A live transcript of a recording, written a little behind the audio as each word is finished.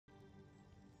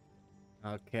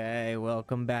Okay,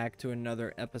 welcome back to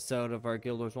another episode of our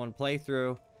Guild Wars 1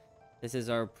 playthrough. This is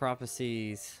our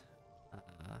Prophecies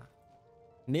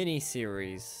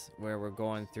mini-series where we're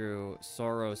going through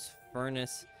Soros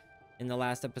Furnace. In the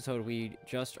last episode, we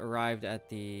just arrived at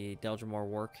the Deldrimor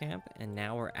War Camp, and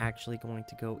now we're actually going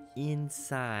to go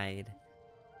inside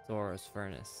Soros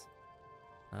Furnace.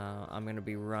 I'm going to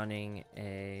be running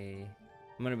the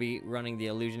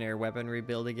illusionary weaponry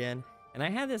build again. And I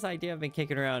had this idea I've been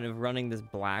kicking around of running this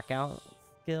blackout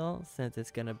skill since it's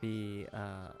gonna be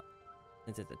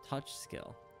since it's a touch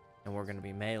skill and we're gonna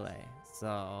be melee.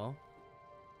 So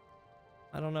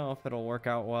I don't know if it'll work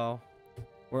out well.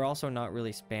 We're also not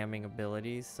really spamming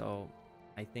abilities, so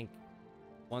I think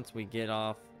once we get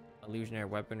off illusionary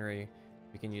weaponry,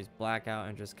 we can use blackout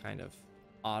and just kind of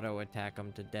auto attack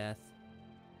them to death.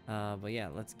 But yeah,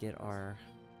 let's get our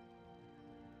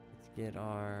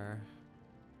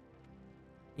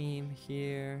team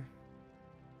here.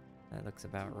 That looks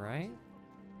about right.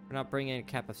 We're not bringing a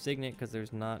cap of signet because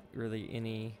there's not really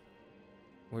any.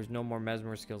 There's no more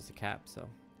mesmer skills to cap. So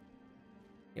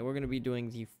yeah, we're gonna be doing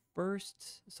the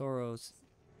first Soros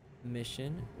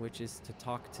mission, which is to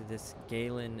talk to this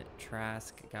Galen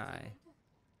Trask guy.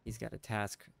 He's got a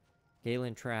task.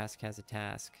 Galen Trask has a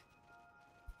task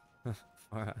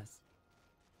for us.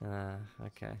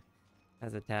 Okay.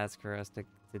 Has a task for us to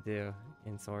do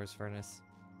in Soros Furnace.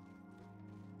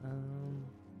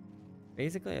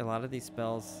 Basically a lot of these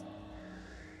spells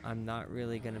I'm not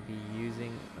really going to be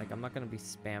using, like I'm not going to be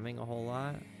spamming a whole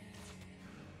lot.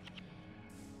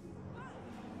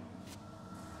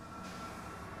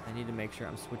 I need to make sure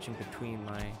I'm switching between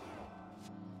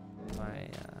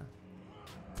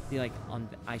see, like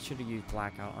I should have used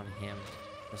blackout on him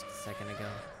just a second ago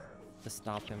to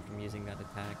stop him from using that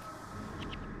attack.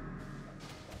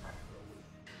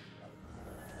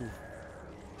 Oof.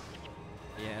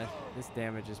 Yeah, this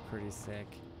damage is pretty sick.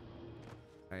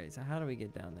 Alright, so how do we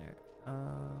get down there?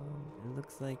 It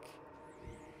looks like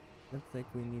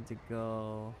we need to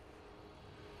go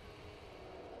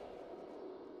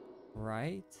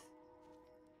right.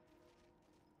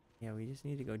 Yeah, we just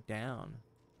need to go down.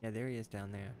 Yeah, there he is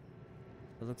down there.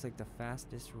 It looks like the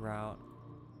fastest route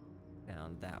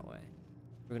down that way.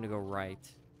 We're gonna go right.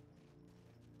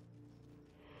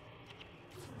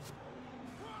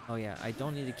 Oh yeah, I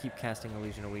don't need to keep casting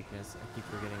Illusion of Weakness. I keep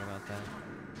forgetting about that.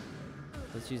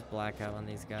 Let's use Blackout on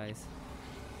these guys.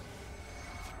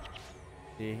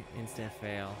 See, instant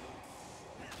fail.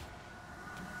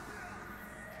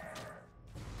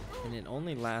 And it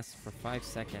only lasts for 5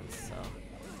 seconds, so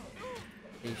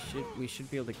we should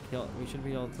be able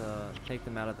to take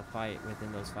them out of the fight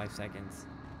within those 5 seconds.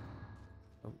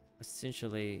 So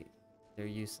essentially, they're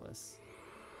useless.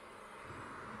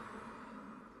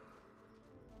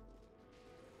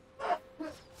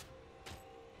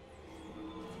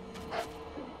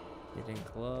 Getting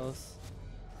close.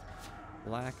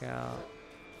 Blackout.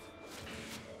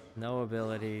 No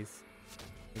abilities.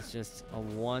 It's just a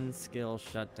one skill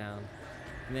shutdown.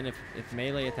 And then if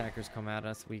melee attackers come at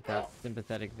us, we got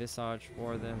sympathetic visage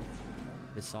for them.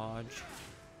 Visage.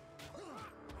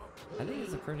 I think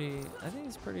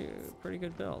it's pretty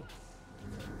good build.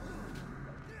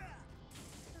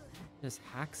 Just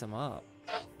hacks them up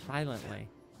silently.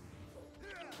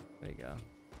 There you go.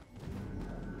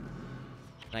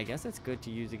 And I guess it's good to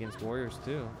use against warriors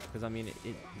too, because I mean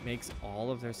it makes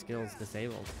all of their skills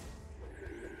disabled.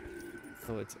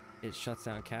 So it shuts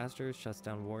down casters, shuts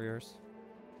down warriors.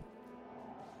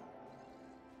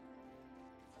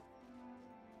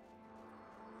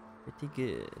 Pretty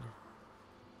good.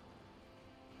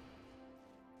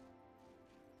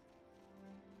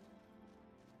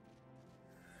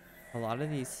 A lot of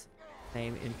these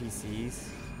same NPCs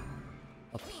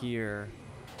appear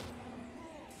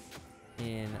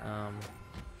in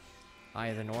Eye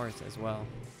of the North as well.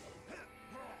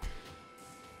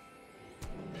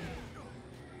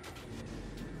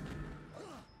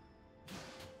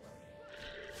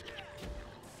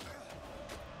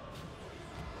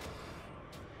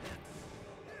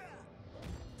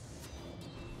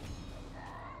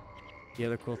 The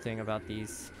other cool thing about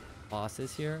these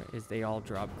bosses here is they all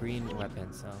drop green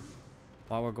weapons, so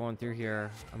while we're going through here,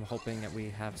 I'm hoping that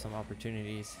we have some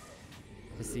opportunities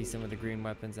to see some of the green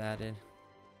weapons added.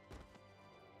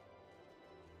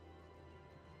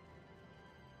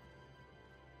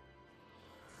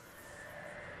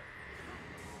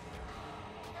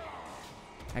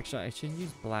 Actually, I should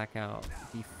use blackout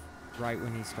right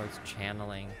when he starts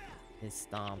channeling his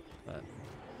stomp, but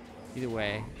either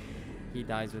way, he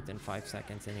dies within 5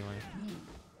 seconds anyway.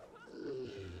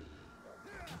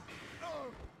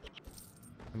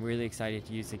 I'm really excited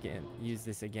to use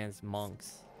this against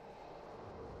monks.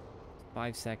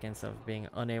 5 seconds of being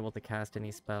unable to cast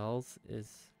any spells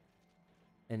is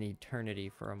an eternity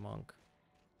for a monk.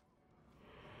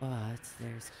 But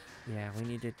there's, yeah, we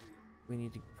need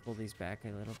to pull these back a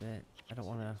little bit. I don't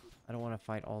want to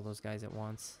fight all those guys at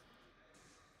once.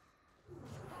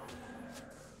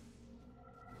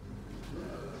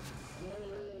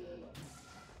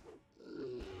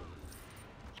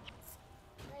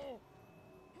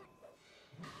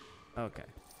 Okay,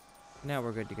 now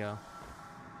we're good to go.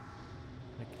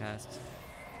 I'm gonna cast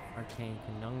Arcane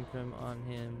Conundrum on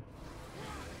him.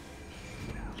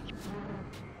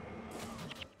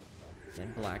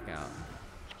 Then Blackout.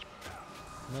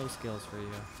 No skills for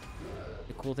you.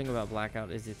 The cool thing about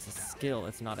Blackout is it's a skill,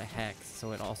 it's not a hex,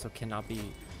 so it also cannot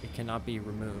be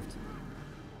removed.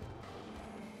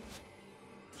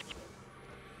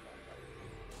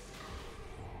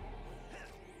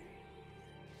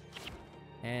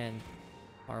 And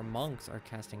our monks are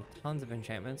casting tons of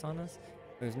enchantments on us.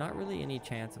 There's not really any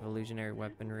chance of illusionary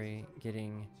weaponry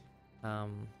getting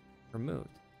removed.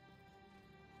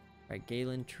 Right,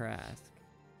 Galen Trask.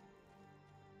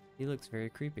 He looks very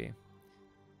creepy.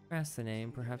 Trask the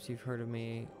name. Perhaps you've heard of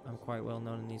me. I'm quite well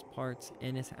known in these parts.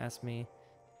 Ennis asked me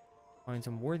find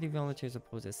some worthy volunteers to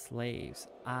pose as slaves.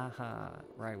 Aha.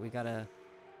 Right, we gotta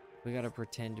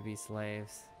pretend to be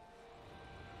slaves.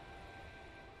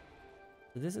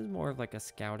 So this is more of like a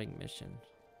scouting mission.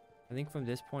 I think from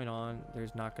this point on,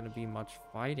 there's not going to be much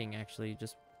fighting, actually,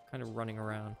 just kind of running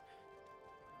around.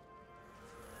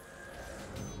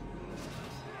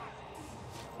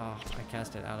 Oh, I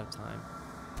cast it out of time.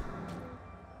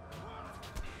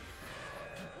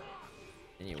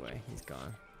 Anyway, he's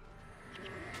gone.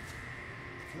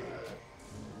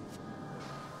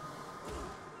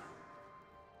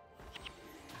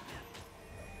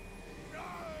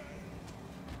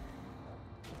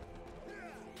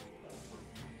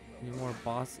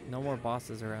 No more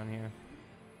bosses around here.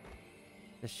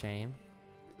 It's a shame.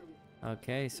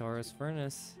 Okay, Soros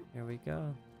Furnace. Here we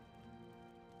go.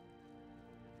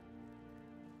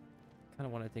 Kind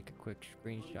of want to take a quick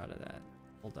screenshot of that.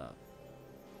 Hold up.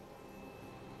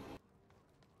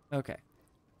 Okay.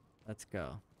 Let's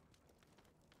go.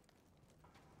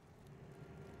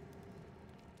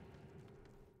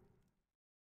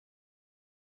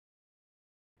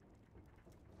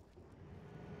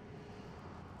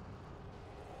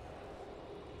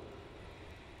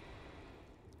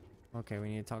 Okay, we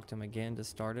need to talk to him again to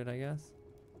start it, I guess.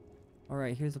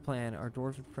 Alright, here's the plan. Our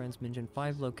dwarven friends mentioned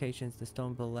 5 locations: the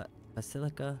Stone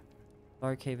Basilica,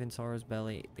 Dark Haven, Sorrow's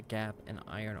Belly, the Gap, and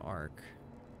Iron Arc.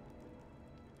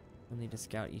 We'll need to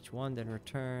scout each one, then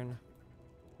return.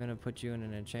 I'm gonna put you in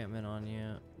an enchantment on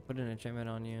you. Put an enchantment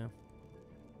on you.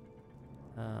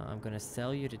 I'm gonna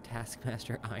sell you to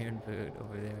Taskmaster Iron Boot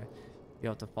over there. You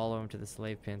have to follow him to the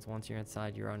slave pins. Once you're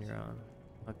inside, you're on your own.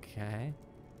 Okay.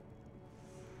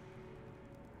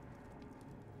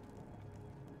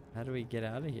 How do we get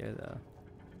out of here, though?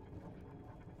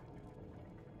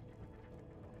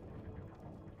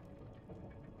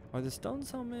 Are the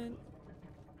stones helmet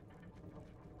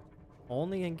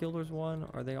only in Guild Wars 1?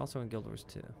 Or are they also in Guild Wars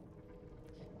 2?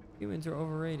 Humans are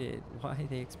overrated. Why?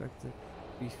 They expect to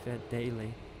be fed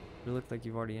daily. It looks like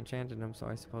you've already enchanted them, so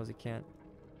I suppose you can't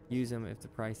use them if the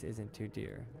price isn't too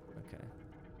dear. Okay.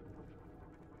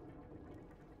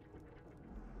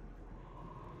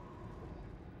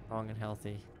 Strong and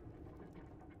healthy.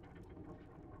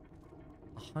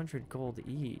 100 gold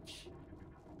each.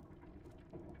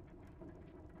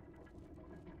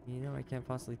 You know, I can't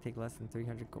possibly take less than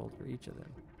 300 gold for each of them.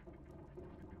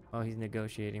 Oh, he's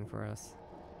negotiating for us.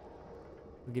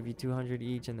 We'll give you 200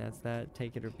 each, and that's that.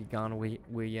 Take it or be gone,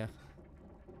 will ya?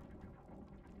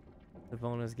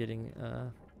 Savona's getting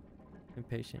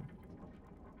impatient.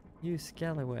 You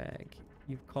scallywag.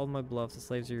 You've called my bluff. The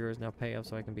slaves are yours. Now pay up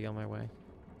so I can be on my way.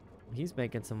 He's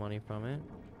making some money from it.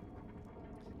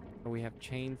 But we have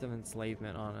chains of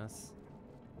enslavement on us.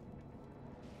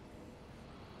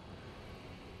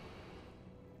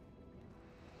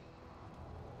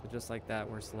 But just like that,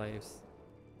 we're slaves.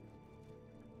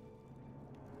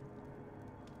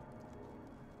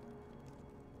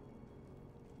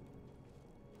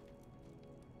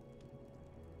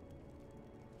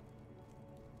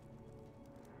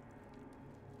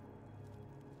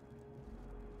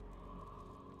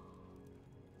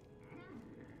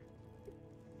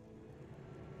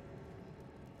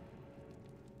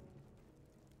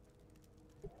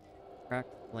 Crack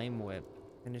Flame Whip.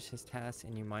 Finish his task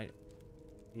and you might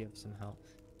be of some help.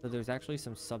 So there's actually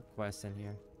some sub-quests in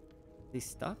here. Is he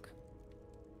stuck?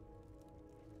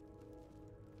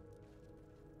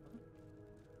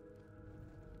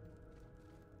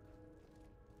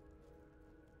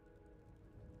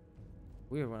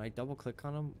 Weird, when I double click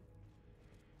on him,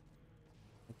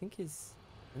 I think his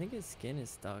skin is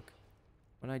stuck.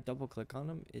 When I double click on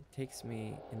him, it takes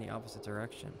me in the opposite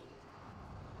direction.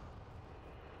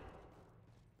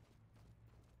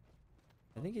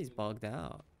 I think he's bugged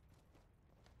out.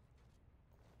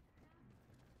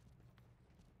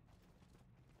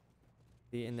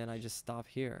 See, and then I just stop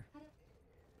here.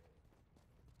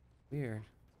 Weird.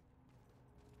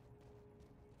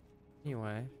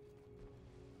 Anyway.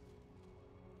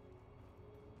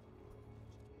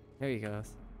 There he goes.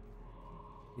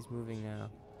 He's moving now.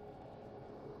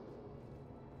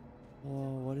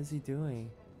 Whoa, what is he doing?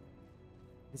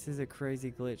 This is a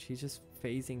crazy glitch. He's just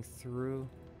phasing through.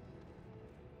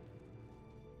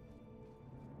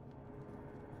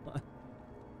 What?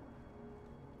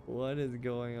 What is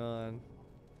going on?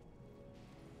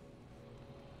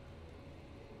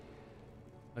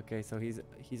 Okay, so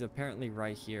he's apparently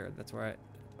right here. That's where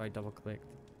I double clicked.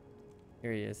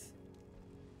 Here he is.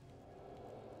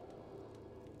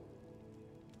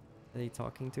 Are they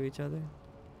talking to each other?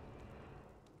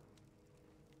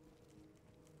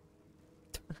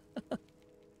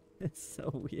 It's so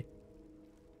weird.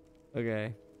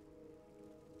 Okay.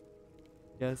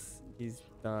 Yes, he's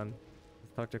done.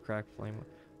 Let's talk to Crack Flame.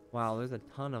 Wow, there's a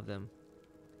ton of them.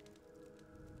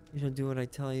 You shall do what I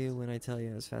tell you when I tell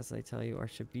you, as fast as I tell you, or I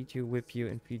should beat you, whip you,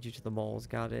 and feed you to the moles.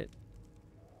 Got it?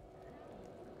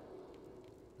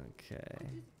 Okay.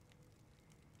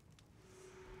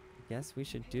 Guess we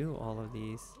should do all of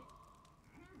these.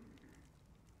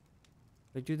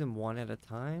 Should I do them one at a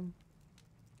time?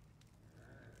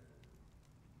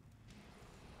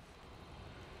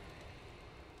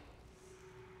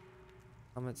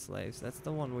 Summit slaves. That's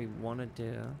the one we want to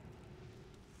do.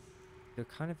 They're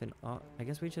kind of an... I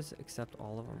guess we just accept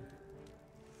all of them.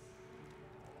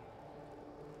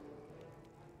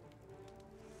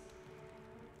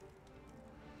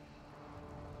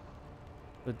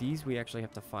 But these we actually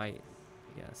have to fight,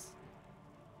 I guess.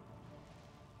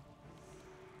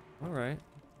 Alright.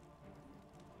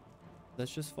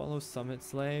 Let's just follow summit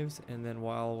slaves, and then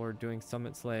while we're doing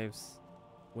summit slaves,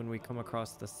 when we come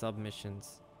across the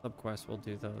submissions, subquests, we'll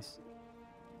do those.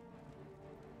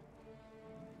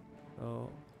 So,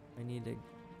 I need a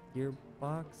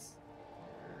gearbox.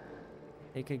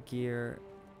 Take a gear,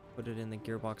 put it in the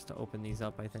gearbox to open these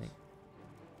up, I think.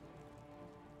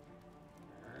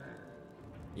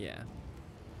 Yeah.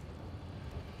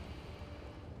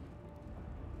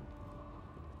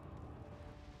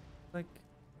 Like,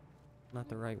 not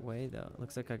the right way though.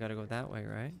 Looks like I gotta go that way,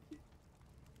 right?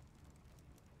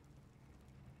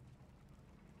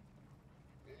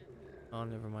 Oh,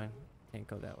 never mind. Can't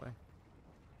go that way.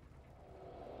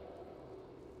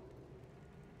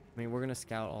 I mean, we're gonna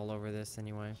scout all over this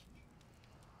anyway.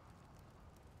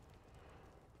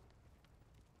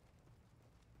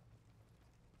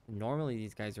 Normally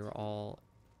these guys are all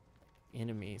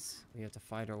enemies. We have to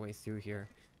fight our way through here.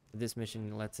 But this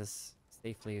mission lets us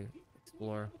safely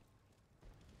explore.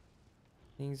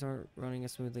 Things aren't running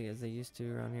as smoothly as they used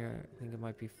to around here. I think it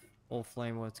might be full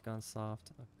flame what's gone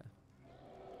soft. Okay.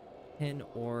 Tin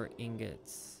ore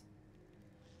ingots.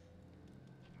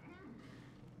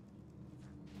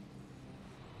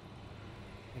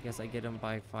 I guess I get them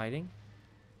by fighting.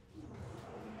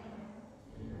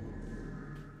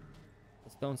 The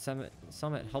stone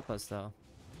summit help us though.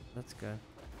 That's good.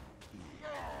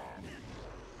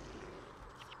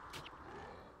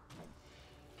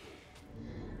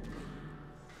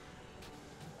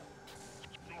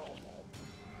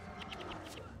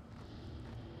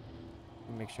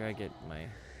 Make sure I get my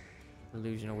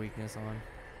illusion of weakness on.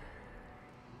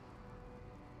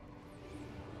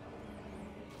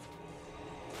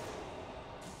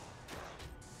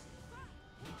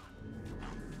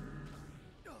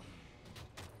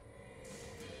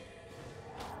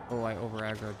 Oh, I over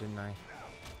aggroed, didn't I?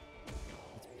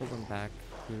 Let's pull them back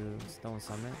to Stone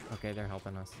Summit. Okay, they're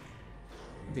helping us.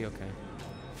 It'll be okay.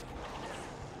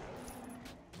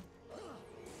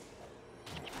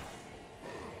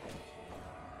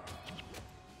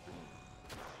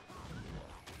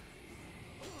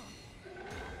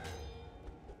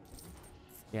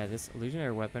 Yeah, this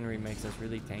illusionary weaponry makes us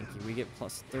really tanky. We get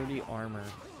plus 30 armor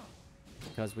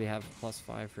because we have plus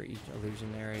 5 for each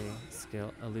illusionary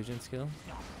skill, illusion skill.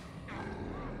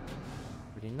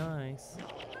 Pretty nice.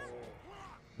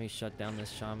 Let me shut down this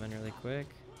shaman really quick.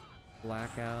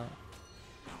 Blackout.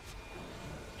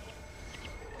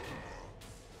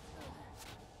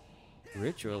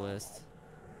 Ritualist.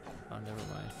 Oh,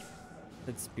 never mind.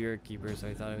 It's spirit keeper, so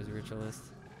I thought it was ritualist.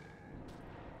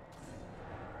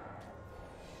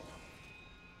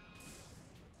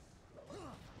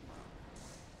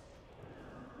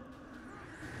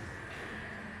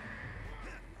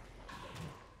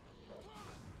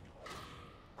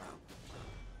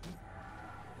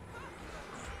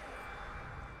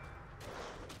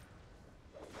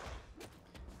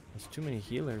 There's too many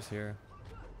healers here.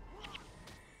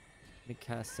 Let me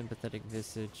cast Sympathetic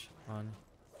Visage on,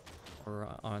 or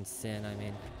on Sin, I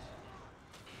mean.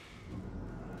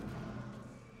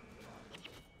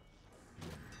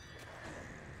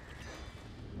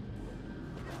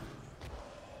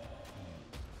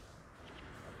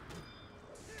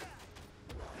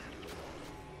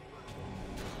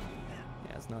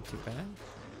 Yeah, it's not too bad.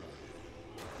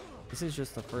 This is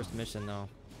just the first mission, though.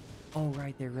 Oh,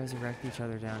 right, they resurrect each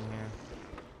other down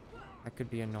here. That could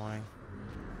be annoying.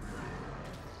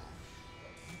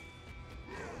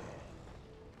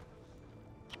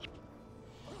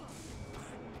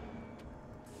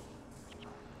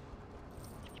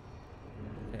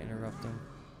 To interrupt him.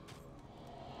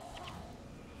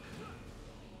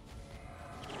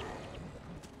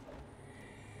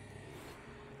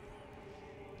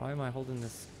 Why am I holding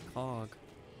this cog?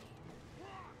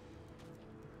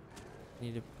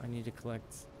 I need to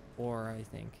collect 4, I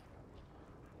think.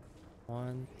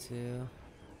 1, 2.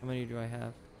 How many do I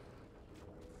have?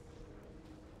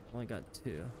 Only got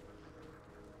 2.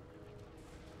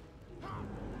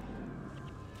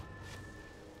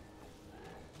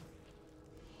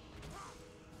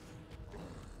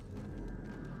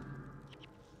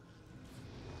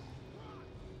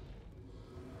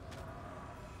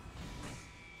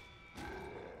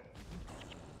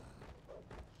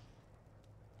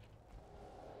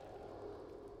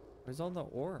 Where's all the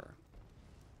ore?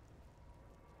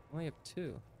 I only have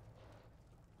 2.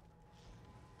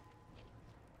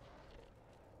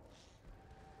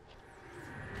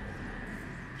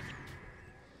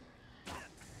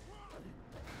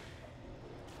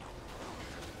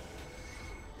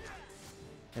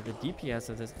 Yeah, the DPS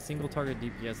of this single target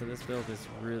DPS of this build is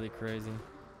really crazy.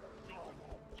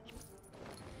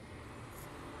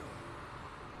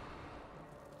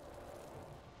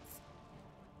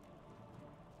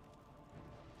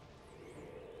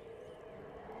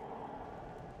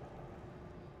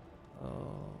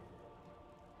 Oh,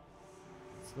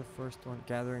 it's the first one.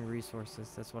 Gathering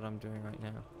resources. That's what I'm doing right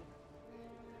now.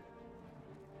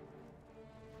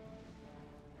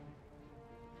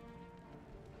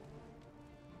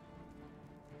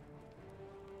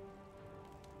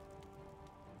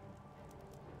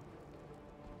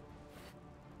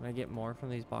 Can I get more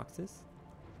from these boxes?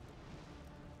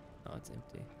 Oh, it's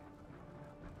empty.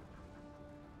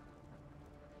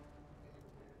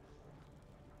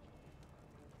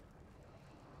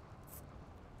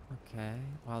 Okay.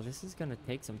 Wow, this is gonna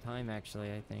take some time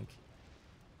actually, I think.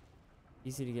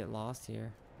 Easy to get lost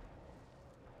here.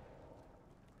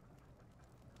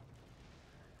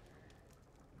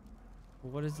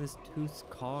 Well, what does this tooth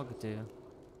cog do?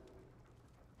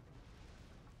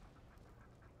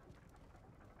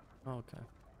 Oh, okay.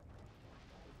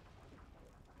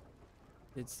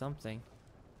 Did something.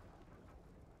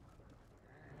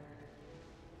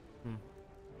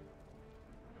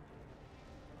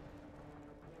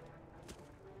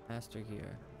 Master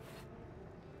gear.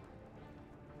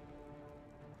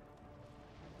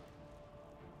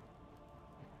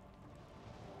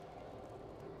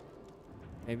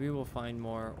 Maybe we'll find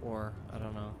more, or I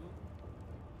don't know.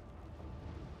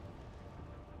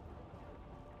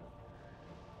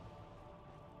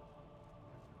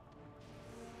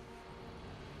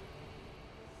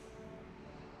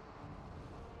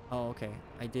 Oh, okay.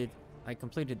 I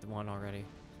completed the one already.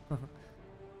 All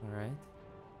right.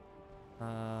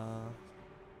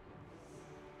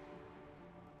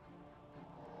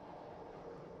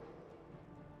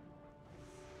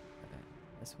 Okay.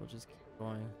 Guess we'll just keep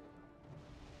going.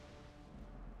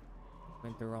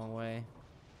 Went the wrong way.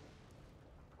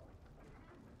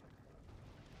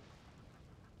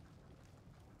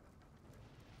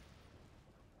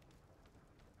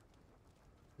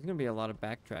 There's gonna be a lot of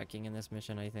backtracking in this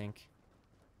mission, I think.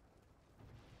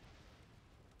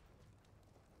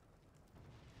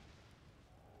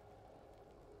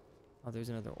 Oh, there's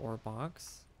another ore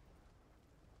box.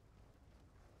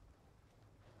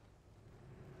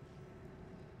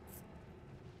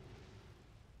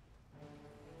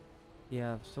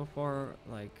 Yeah, so far,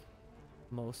 like,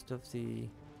 most of the...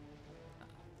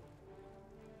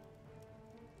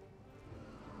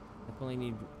 Definitely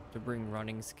need to bring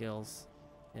running skills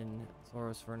in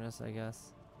Soros Furnace, I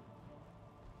guess.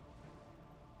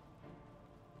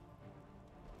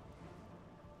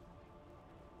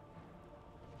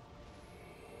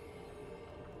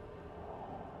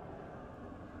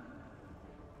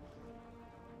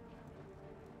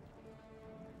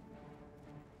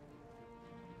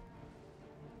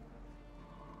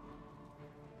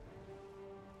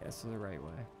 This is the right way.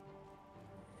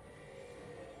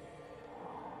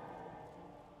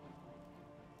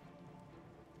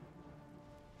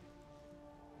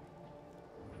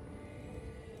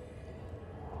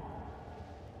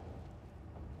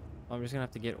 I'm just gonna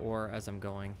have to get ore as I'm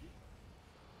going.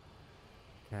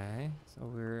 Okay, so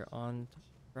we're on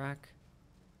track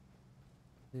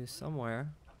to somewhere.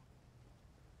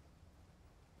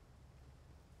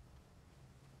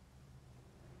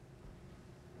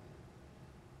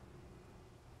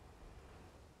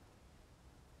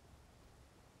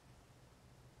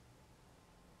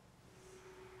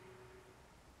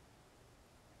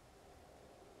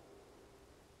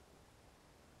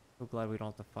 So glad we don't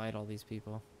have to fight all these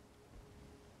people.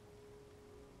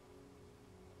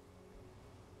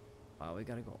 Wow, we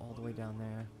gotta go all the way down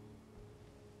there.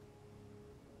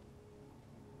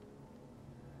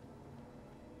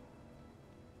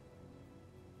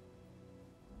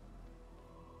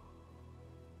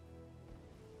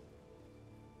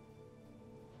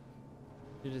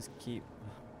 You just keep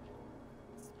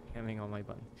spamming on my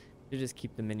button. You just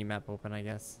keep the mini map open, I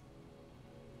guess.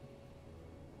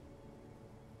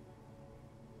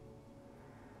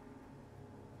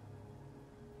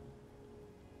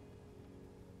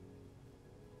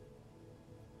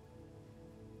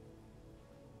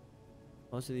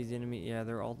 Most of these enemies, yeah,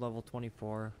 they're all level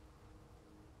 24.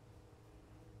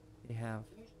 They have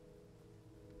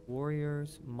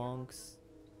warriors, monks,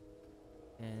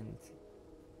 and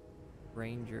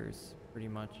rangers, pretty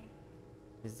much,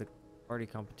 is the party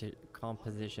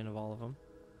composition of all of them.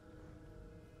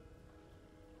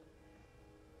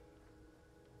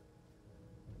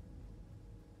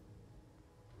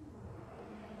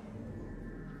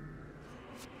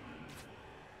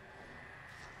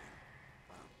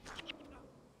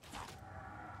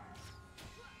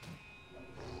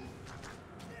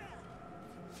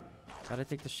 Gotta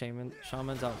take the shamans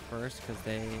out first because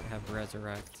they have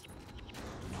resurrect.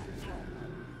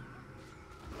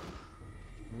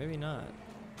 Maybe not.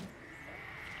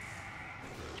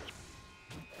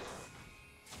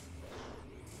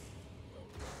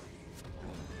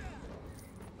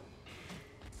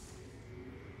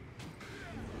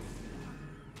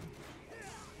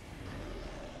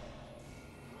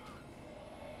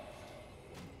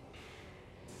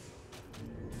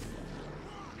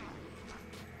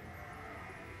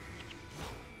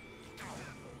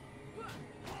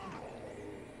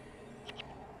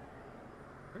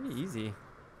 Pretty easy.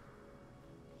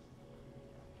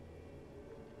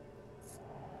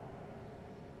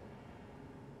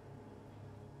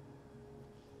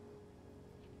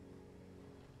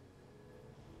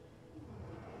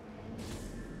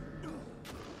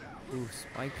 Ooh,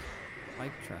 spike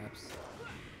traps.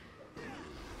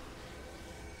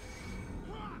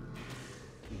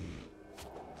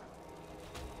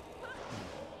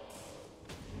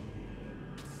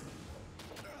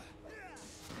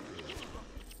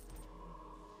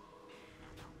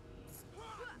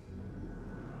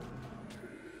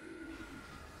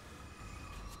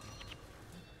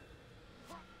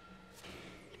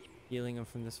 Healing them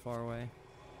from this far away.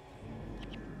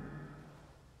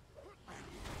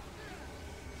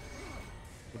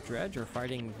 The Dredge are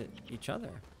fighting each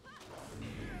other.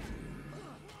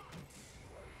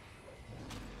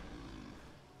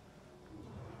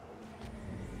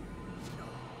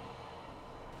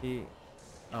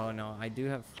 Oh no, I do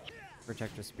have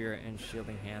Protective Spirit and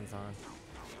Shielding Hands on.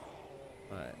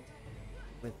 But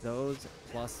with those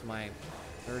plus my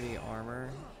 30 armor,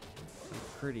 I'm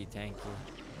pretty tanky.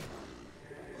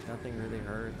 Nothing really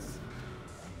hurts.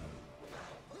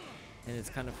 And it's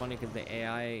kind of funny because the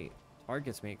AI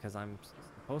targets me because I'm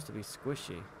supposed to be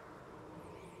squishy.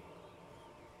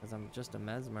 Because I'm just a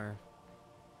mesmer.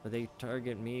 But they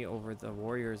target me over the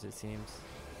warriors, it seems.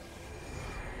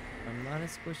 I'm not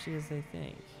as squishy as they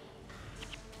think.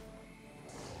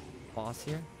 Boss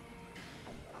here.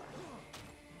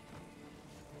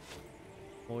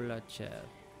 Hola, Chev.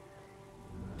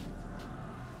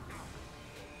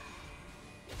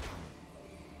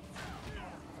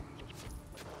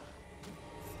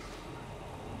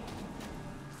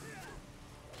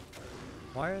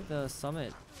 Why are the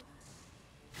summit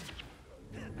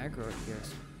aggro here?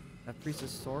 That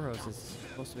Priestess Soros is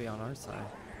supposed to be on our side.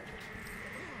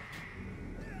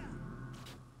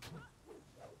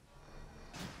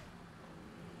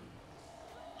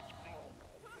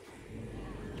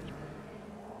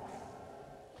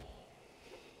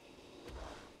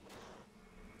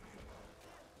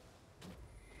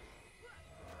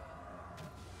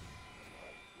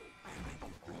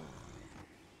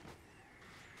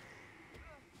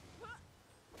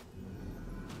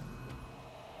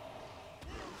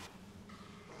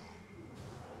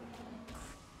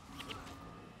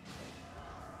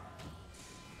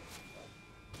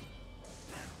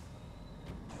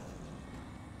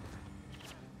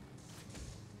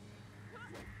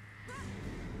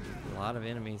 A lot of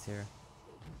enemies here.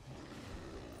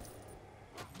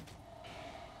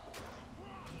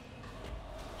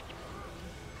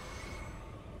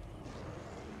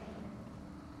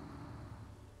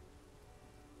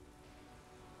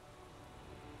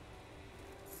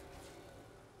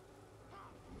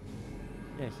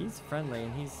 Yeah, he's friendly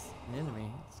and he's an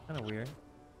enemy. It's kind of weird.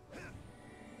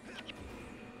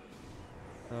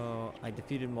 So I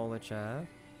defeated Molochev.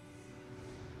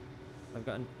 I've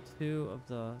gotten 2 of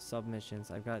the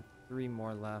submissions. I've got 3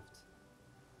 more left.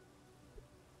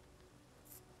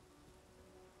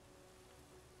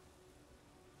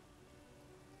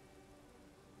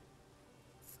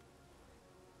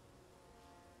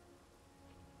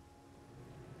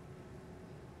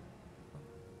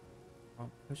 I'm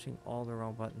pushing all the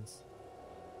wrong buttons.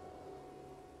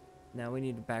 Now we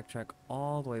need to backtrack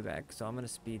all the way back. So I'm going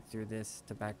to speed through this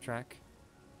to backtrack.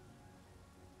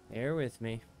 Bear with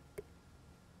me.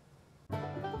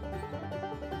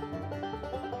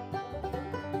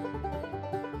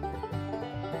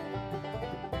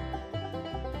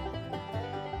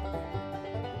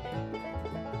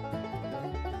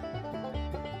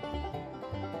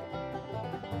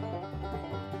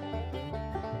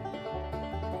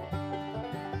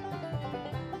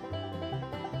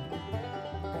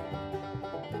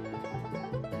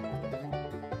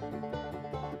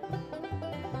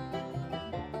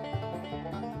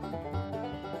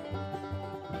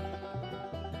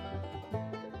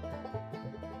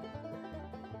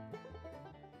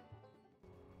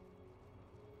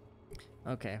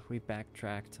 Okay, we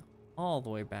backtracked all the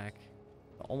way back,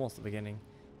 almost the beginning.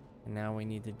 And now we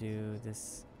need to do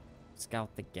this,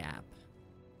 scout the gap.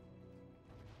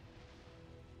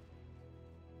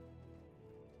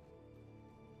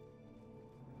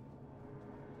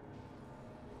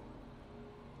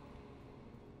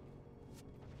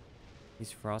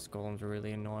 These frost golems are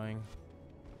really annoying.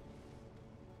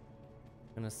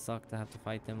 Gonna suck to have to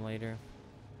fight them later.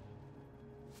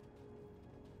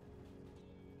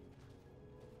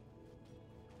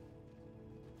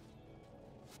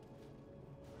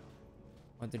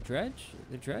 But the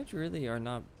dredge really are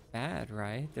not bad,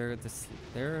 right? They're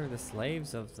the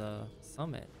slaves of the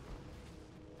summit.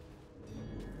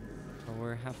 So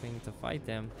we're having to fight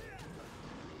them.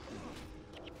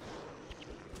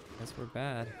 Guess we're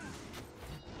bad.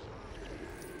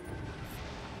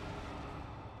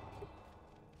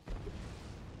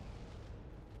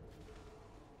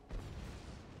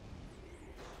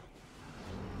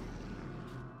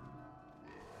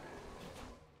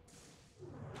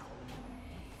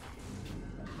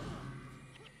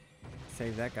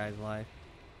 Save that guy's life.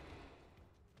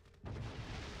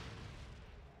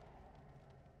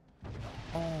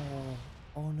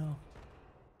 Oh no.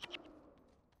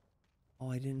 Oh,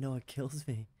 I didn't know it kills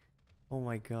me. Oh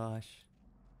my gosh.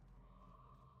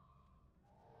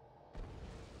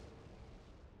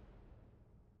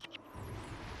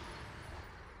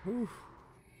 Whew.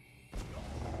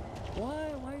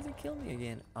 Why? Why does it kill me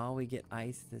again? Oh, we get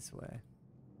ice this way.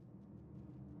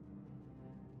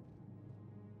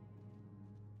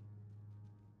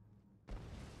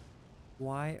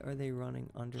 Why are they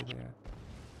running under there?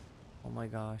 Oh my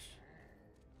gosh.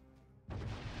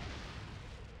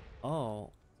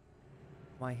 Oh.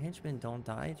 My henchmen don't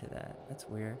die to that. That's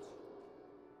weird.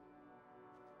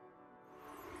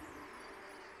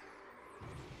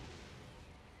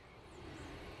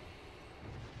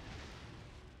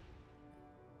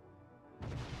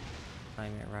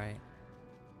 Time it right.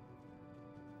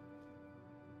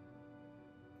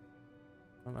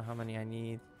 I don't know how many I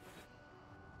need.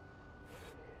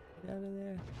 Get out of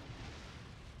there.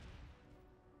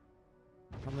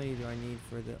 How many do I need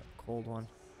for the cold one?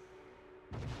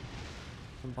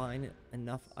 Combine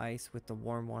enough ice with the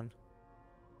warm one.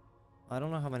 I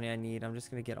don't know how many I need. I'm just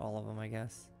gonna get all of them, I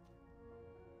guess.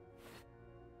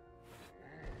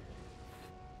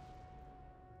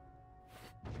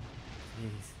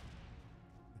 Jeez.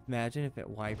 Imagine if it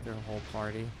wiped their whole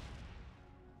party.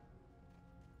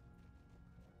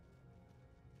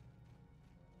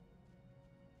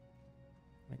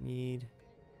 I need...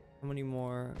 How many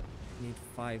more? I need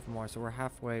 5 more. So we're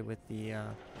halfway with the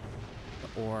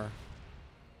ore.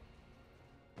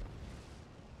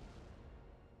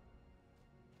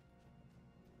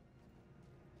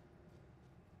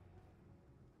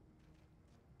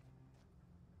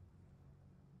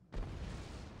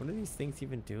 What are these things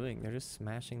even doing? They're just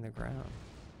smashing the ground.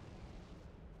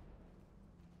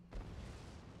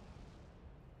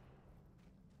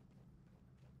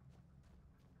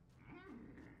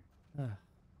 That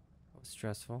was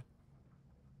stressful.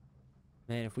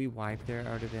 Man, if we wiped there,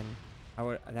 I would have been...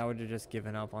 that would have just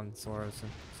given up on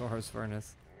Soros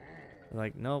furnace.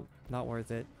 Like, nope, not worth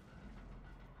it.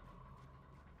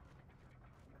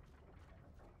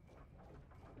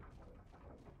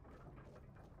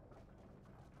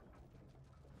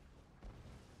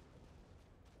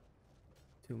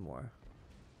 Two more.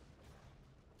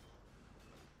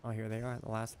 Oh, here they are, the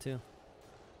last 2.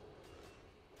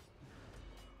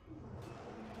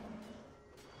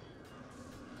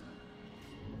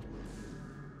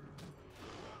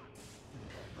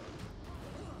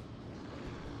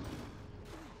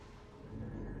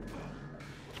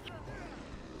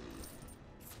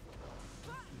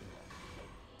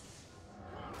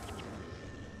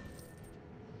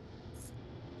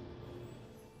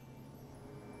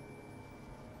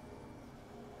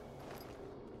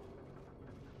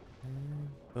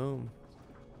 Boom.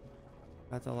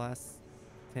 Got the last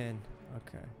 10.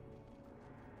 Okay.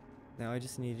 Now I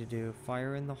just need to do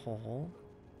fire in the hole.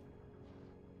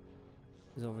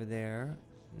 Is over there.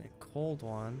 And a cold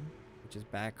one, which is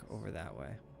back over that way.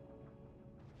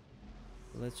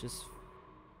 So let's just...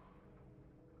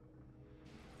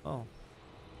 Oh.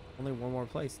 Only one more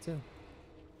place, too.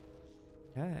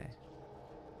 Okay.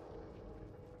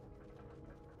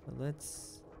 So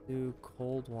let's do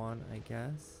cold one, I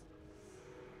guess.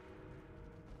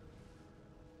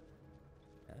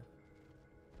 Yeah.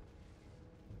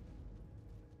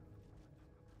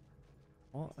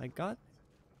 Well, I got...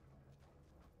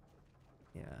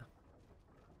 Yeah.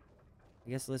 I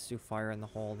guess let's do fire in the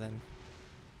hole then.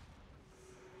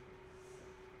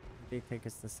 They take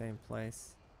us to the same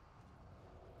place.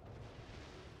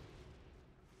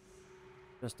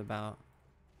 Just about.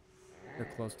 They're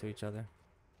close to each other.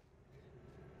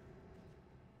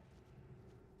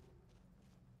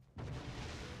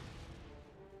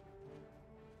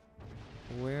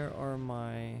 Where are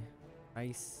my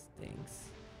ice things?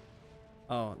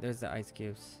 Oh, there's the ice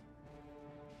cubes.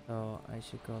 So I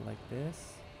should go like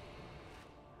this.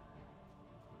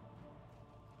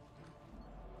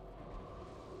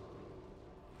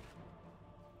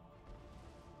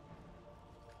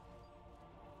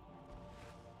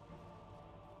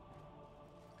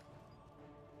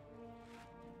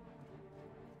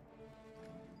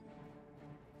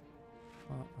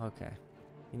 Oh, okay.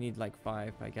 You need like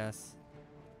 5, I guess.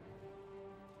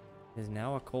 There's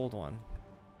now a cold one.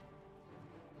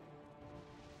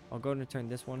 I'll go and turn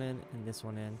this one in and this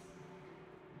one in.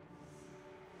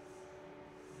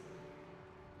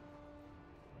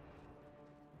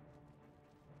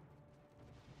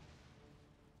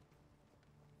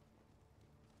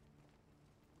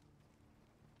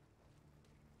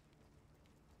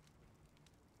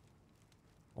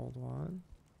 Cold one.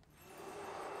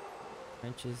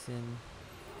 Wrenches in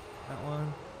that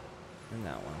one and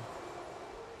that one.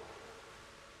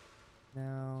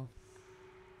 Now,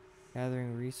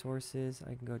 gathering resources.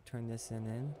 I can go turn this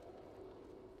in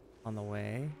on the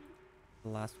way. The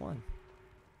last one.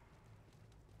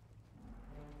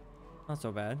 Not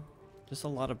so bad. Just a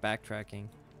lot of backtracking.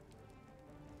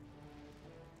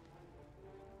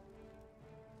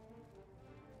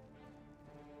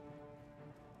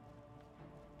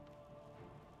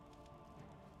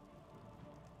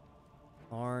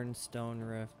 Barn, stone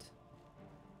rift.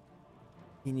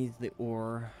 He needs the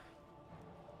ore.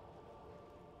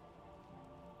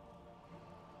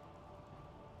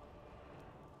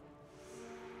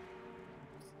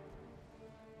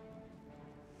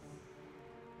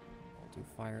 I'll do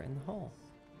fire in the hole.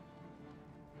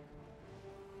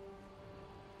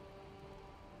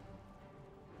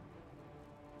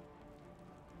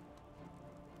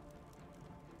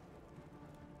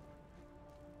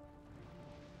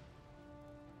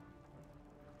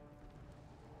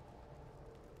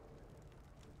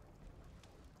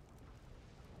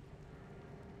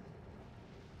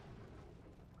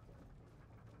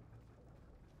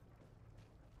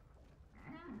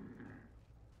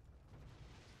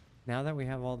 Now that we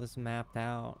have all this mapped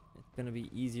out, it's going to be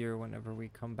easier whenever we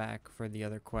come back for the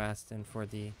other quest and for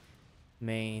the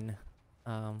main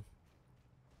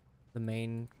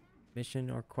mission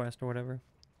or quest or whatever.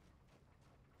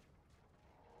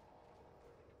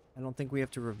 I don't think we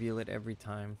have to reveal it every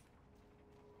time.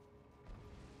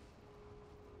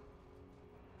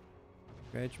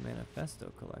 Dredge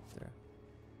Manifesto Collector.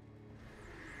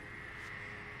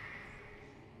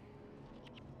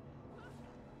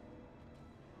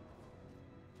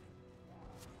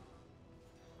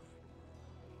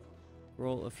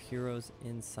 Roll of Heroes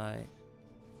Insight.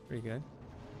 Pretty good.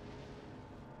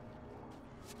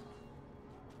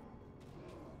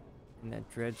 And that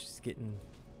dredge is getting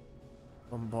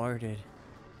bombarded.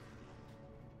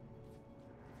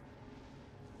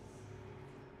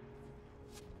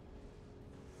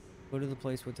 Go to the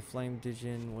place where the flame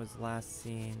division was last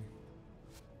seen.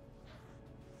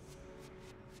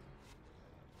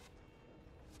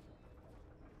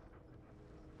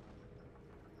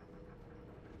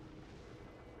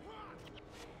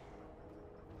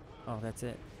 Oh, that's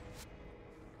it.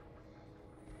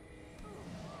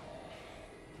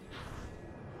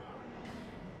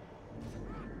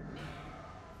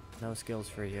 No skills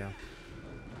for you.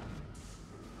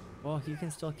 Well, you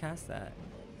can still cast that.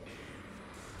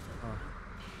 Oh.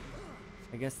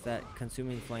 I guess that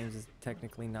consuming flames is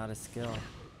technically not a skill.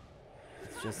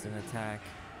 It's just an attack.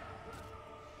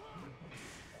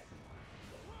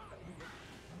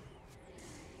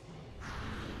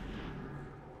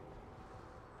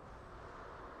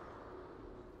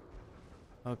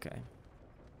 Okay.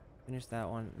 Finish that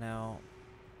one. Now,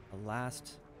 the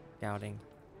last scouting.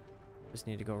 Just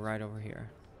need to go right over here.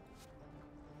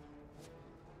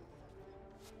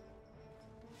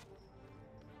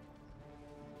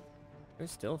 They're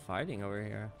still fighting over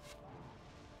here.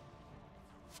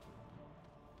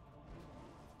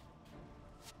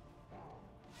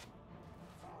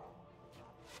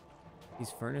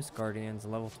 These Furnace Guardians,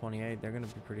 level 28, they're gonna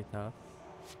be pretty tough.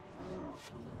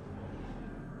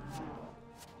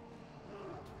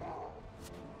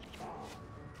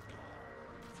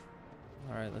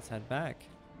 Alright, let's head back.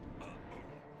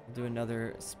 We'll do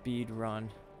another speed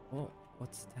run. Oh,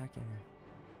 what's attacking her?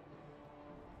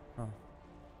 Oh.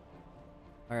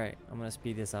 Alright, I'm gonna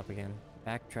speed this up again.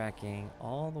 Backtracking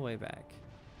all the way back.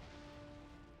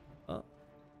 Oh,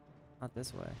 not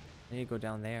this way. I need to go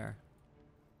down there.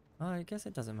 Oh, I guess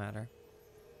it doesn't matter.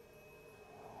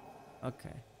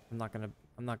 Okay, I'm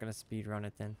not gonna speed run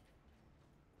it then.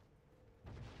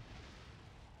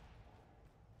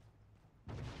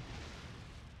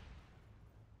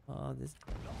 Oh, this.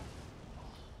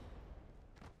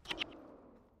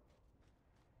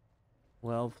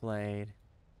 Well played.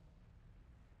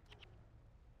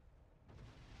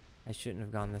 I shouldn't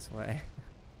have gone this way.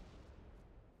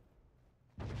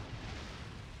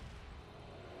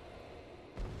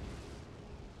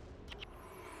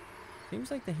 Seems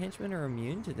like the henchmen are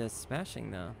immune to this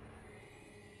smashing though.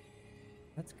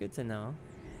 That's good to know.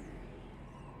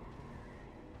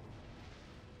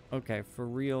 Okay, for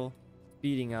real,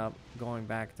 speeding up, going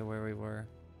back to where we were.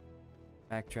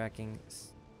 Backtracking,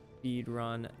 speed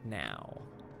run now.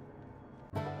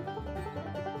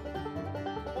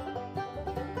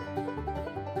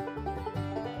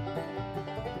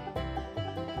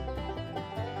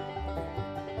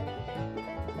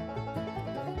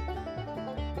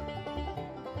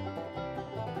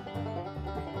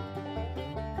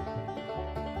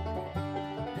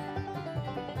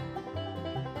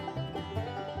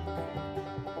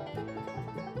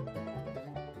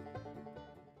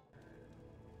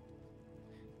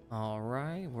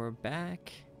 Alright, we're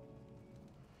back.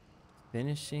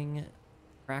 Finishing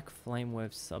Crack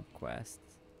Flamewave subquests.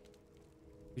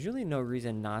 There's really no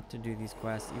reason not to do these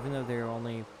quests, even though they're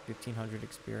only 1500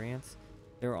 experience.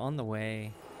 They're on the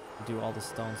way to do all the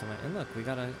stones. And look, we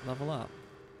got to level up.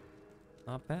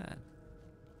 Not bad.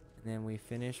 And then we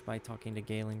finish by talking to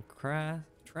Galen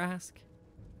Trask.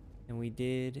 And we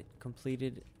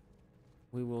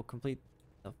will complete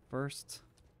the first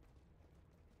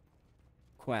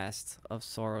quest of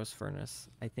Sorrow's Furnace.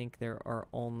 I think there are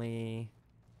only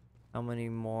how many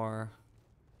more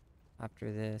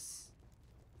after this?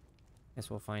 Guess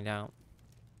we'll find out.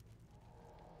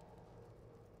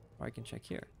 Or I can check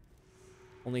here.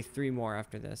 Only 3 more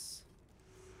after this.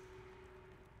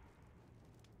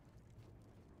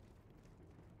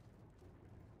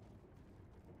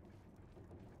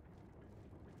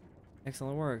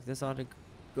 Excellent work. This ought to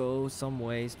go some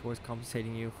ways towards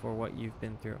compensating you for what you've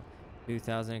been through.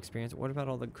 2,000 experience. What about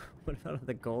all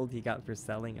the gold he got for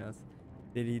selling us?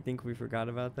 Did he think we forgot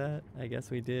about that? I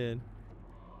guess we did.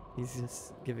 He's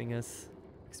just giving us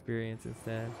experience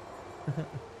instead.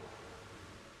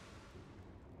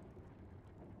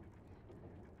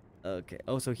 Okay.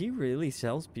 Oh, so he really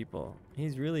sells people.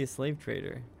 He's really a slave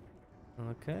trader.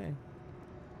 Okay.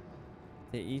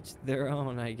 To each their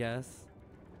own, I guess.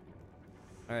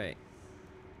 Alright.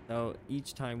 So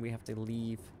each time we have to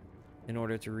leave in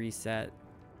order to reset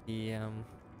the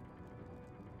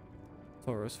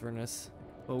Sorrow's Furnace.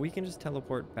 But we can just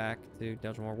teleport back to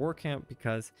Deldrimor War Camp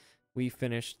because we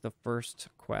finished the first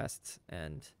quest,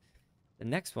 and the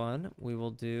next one we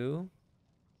will do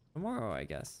tomorrow, I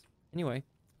guess. Anyway,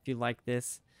 if you like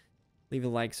this, leave a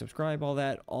like, subscribe, all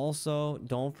that. Also,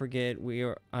 don't forget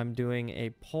I'm doing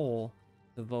a poll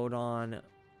to vote on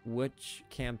which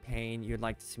campaign you'd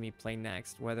like to see me play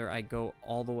next, whether I go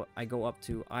up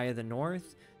to Eye of the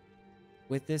North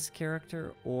with this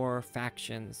character, or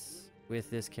factions with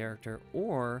this character,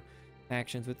 or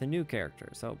factions with the new character.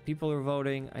 So people are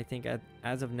voting. I think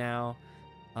as of now,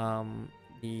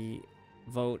 the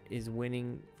vote is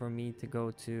winning for me to go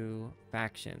to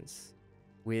factions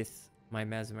with my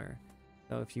Mesmer.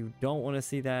 So if you don't want to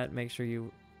see that, make sure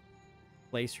you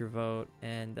place your vote,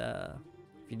 and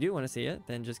if you do want to see it,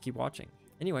 then just keep watching.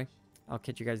 Anyway, I'll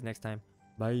catch you guys next time.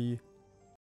 Bye.